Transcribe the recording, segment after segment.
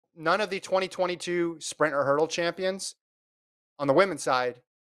none of the 2022 sprint or hurdle champions on the women's side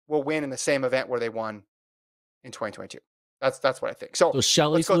will win in the same event where they won in 2022. That's what I think. So So let's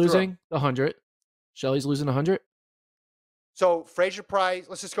Shelly's go through them. losing the 100. Shelly's losing 100. So Fraser Price,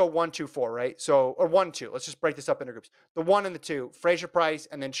 let's just go 1, 2, 4, right? So, or 1, 2. Let's just break this up into groups. The 1 and the 2, Fraser Price,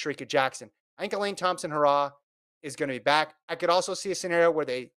 and then Sharika Jackson. I think Elaine Thompson-Herah is going to be back. I could also see a scenario where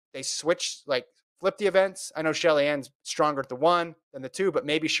they switch, like flip the events. I know Shelly Ann's stronger at the 1 than the 2, but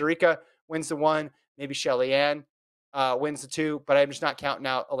maybe Sharika wins the 1. Maybe Shelly Ann wins the 2, but I'm just not counting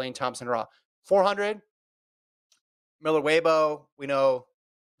out Elaine Thompson-Herah. 400, Miller Weibo, we know,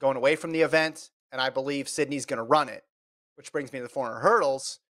 going away from the event, and I believe Sydney's going to run it, which brings me to the 400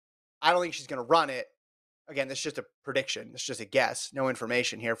 hurdles. I don't think she's going to run it. Again, this is just a prediction. It's just a guess. No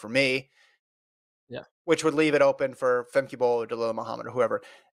information here for me. Yeah. Which would leave it open for Femke Bol or Dalila Muhammad or whoever.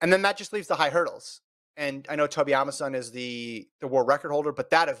 And then that just leaves the high hurdles. And I know Toby Amason is the world record holder, but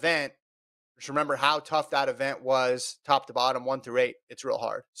that event, just remember how tough that event was, top to bottom, 1 through 8. It's real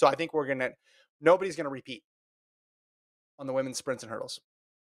hard. So I think nobody's going to repeat on the women's sprints and hurdles.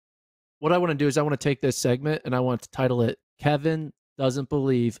 What I want to do is I want to take this segment and I want to title it Kevin Doesn't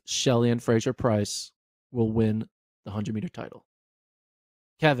Believe Shelly and Fraser Price will win the 100-meter title.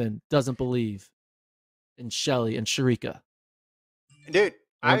 Kevin doesn't believe in Shelly and Sharika. Dude,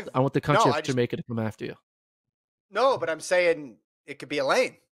 I want the country of just, Jamaica to come after you. No, but I'm saying it could be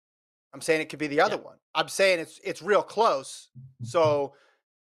Elaine. I'm saying it could be the other one. I'm saying it's real close. So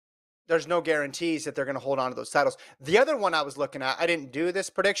there's no guarantees that they're going to hold on to those titles. The other one I was looking at, I didn't do this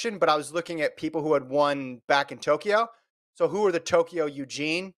prediction, but I was looking at people who had won back in Tokyo. So who are the Tokyo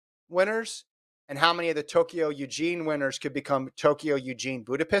Eugene winners? And how many of the Tokyo Eugene winners could become Tokyo Eugene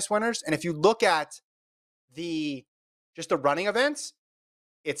Budapest winners? And if you look at just the running events,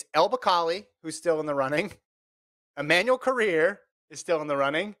 it's El Bakali, who's still in the running. Emmanuel Career is still in the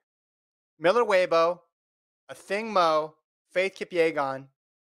running. Miller Weibo, Athing Mo, Faith Kipyegon,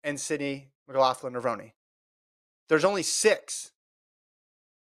 and Sydney McLaughlin-Nervoni. There's only 6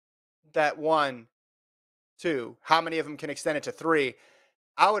 that won 2. How many of them can extend it to 3?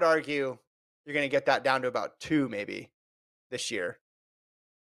 I would argue you're going to get that down to about 2 maybe this year.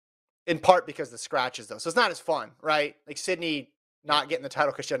 In part because of the scratches, though. So it's not as fun, right? Like Sydney not getting the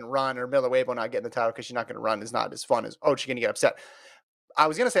title because she didn't run, or Miller Weibo not getting the title because she's not going to run is not as fun as, oh, she's going to get upset. I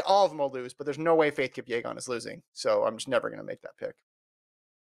was going to say all of them will lose, but there's no way Faith Kipyegon is losing. So I'm just never going to make that pick.